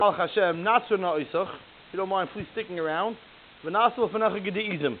Hashem, not so na Isach. If you don't mind, please sticking around. V'nasel v'necha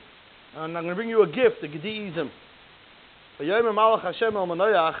gedi'izim. And I'm going to bring you a gift, a gedi'izim. V'yoyim malach Hashem el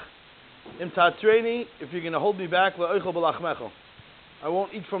manoyach im tatreni, if you're going to hold me back, v'oichel b'lachmecho. I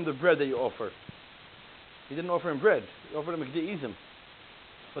won't eat from the bread that you offer. He didn't offer him bread. He offered him a gedi'izim.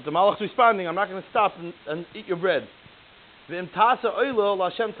 But the malach's responding, I'm not going to stop and eat your bread. V'im tasa oilo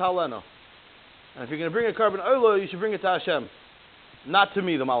l'Hashem ta'alena. And if you're going to bring a carbon oilo, you should bring it to Hashem. Not to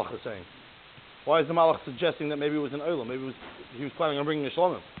me, the malach is saying. Why is the malach suggesting that maybe it was an oilo? Maybe he was planning on bringing a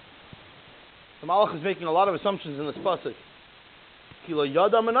shlomim. The malach is making a lot of assumptions in this pasuk. Kilo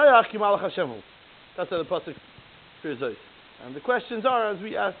yada menayach ki malach Hashemhu. That's how the pasuk appears. And the questions are as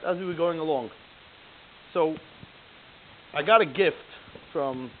we were going along. So I got a gift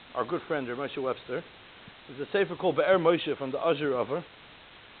from our good friend Moshe Webster. There's a sefer called Be'er Moshe from the Azure Over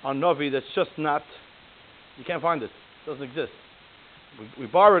on Novi that's just not, you can't find it. It doesn't exist. We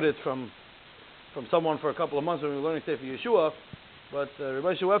borrowed it from someone for a couple of months when we were learning Sefer Yeshua, but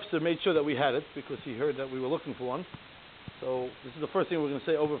Moshe Webster made sure that we had it because he heard that we were looking for one. So this is the first thing we're going to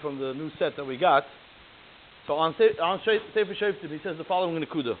say over from the new set that we got. So on Sefer Shoftim, he says the following in the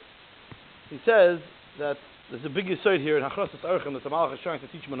Kuda. He says that there's a big yesod here in Hachnasas Orchim that the Malach is trying to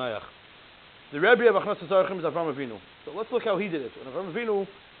teach Manayach. The Rebbe of Hachnasas Orchim is Avram Avinu. So let's look how he did it. When Avram Avinu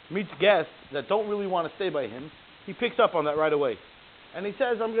meets guests that don't really want to stay by him, he picks up on that right away. And he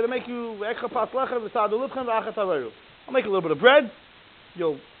says, I'm going to make you, I'll make a little bit of bread,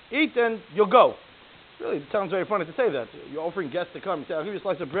 you'll eat and you'll go. Really, it sounds very funny to say that. You're offering guests to come. You say, I'll give you a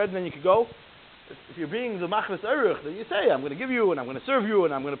slice of bread and then you can go. If you're being the Machnas Eruch, then you say, I'm going to give you and I'm going to serve you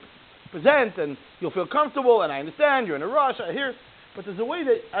and I'm going to present and you'll feel comfortable and I understand, you're in a rush, I hear. But there's a way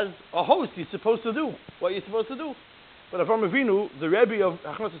that as a host you're supposed to do what you're supposed to do. But Avram Avinu, the Rebbe of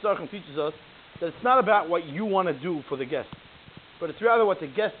Hachnasas Orchim teaches us that it's not about what you want to do for the guest, but it's rather what the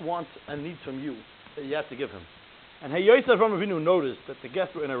guest wants and needs from you that you have to give him. And Hayos Avram Avinu noticed that the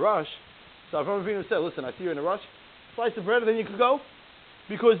guests were in a rush, so Avram Avinu said, listen, I see you're in a rush, slice of bread and then you can go,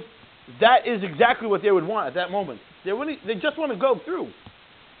 because that is exactly what they would want at that moment. They just want to go through.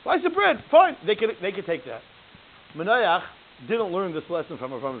 Slice of bread, fine, they could take that. Menayach didn't learn this lesson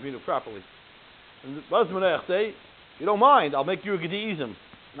from Avram Avinu properly. And what does Menayach say? You don't mind, I'll make you a gedi'izim.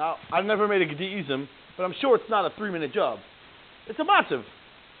 Now, I've never made a gedi'izim, but I'm sure it's not a 3-minute job. It's a matzav.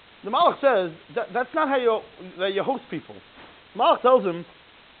 The Malach says that's not how you host people. The Malach tells him,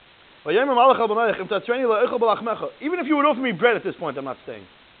 even if you would offer me bread at this point, I'm not staying.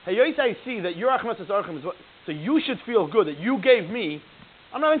 I see that your Hachnasas Orchim is what, so you should feel good that you gave me.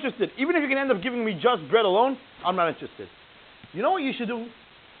 I'm not interested. Even if you can end up giving me just bread alone, I'm not interested. You know what you should do?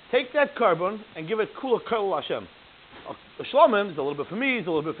 Take that carbon and give it kula kol Hashem. A shlomim is a little bit for me, it's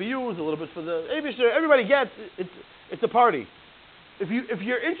a little bit for you, it's a little bit for the Eibishter. Everybody gets it's a party. If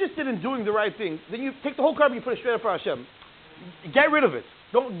you're interested in doing the right thing, then you take the whole carbon, you put it straight up for Hashem. Get rid of it.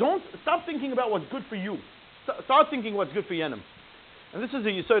 Don't stop thinking about what's good for you. Start thinking what's good for Yenim. And this is a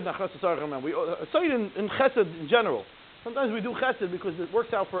yesod in Hachnasas Orchim, and we yesod in Chesed in general. Sometimes we do Chesed because it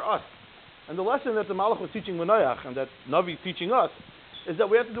works out for us. And the lesson that the Malach was teaching Menayach and that Navi is teaching us is that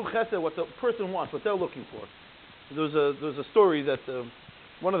we have to do Chesed what the person wants, what they're looking for. There's a story that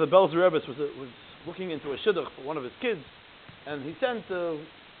one of the Belzer Rebbes was looking into a shidduch for one of his kids, and he sent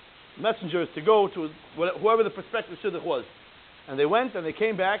messengers to go to whoever the prospective shidduch was. And they went and they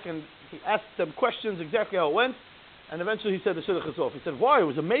came back and he asked them questions exactly how it went, and eventually he said the shidduch is off. He said, why? It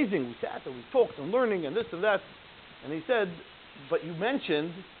was amazing. We sat and we talked and learning and this and that. And he said, but you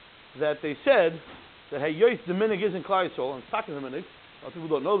mentioned that they said that hey, yois the minig isn't Klal Yisrael, and it's talking the minig. A lot of people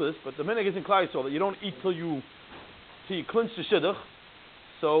don't know this, but the minig isn't Klal Yisrael, that you don't eat till you clinch the shidduch.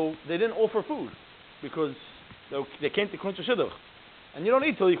 So they didn't offer food because they came to clinch the shidduch, and you don't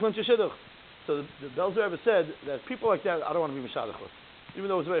eat till you clinch the shidduch. So the Belzer Rebbe said that people like that, I don't want to be mishadach with. Even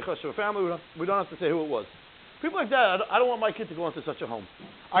though it was very chashuv for a family, we don't have to say who it was. People like that, I don't want my kid to go into such a home.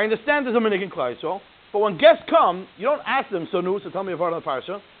 I understand there's a minig in Klal Yisrael, but when guests come, you don't ask them, so tell me about the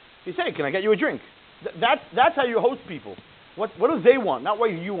parsha. You say, can I get you a drink? That's how you host people. What do they want, not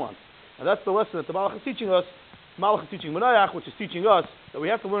what you want. And that's the lesson that the Malach is teaching us. Malach is teaching Menayach, which is teaching us that we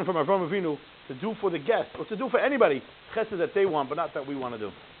have to learn from Avram Avinu to do for the guest, or to do for anybody, chesed that they want, but not that we want to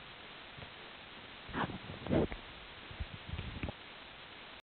do.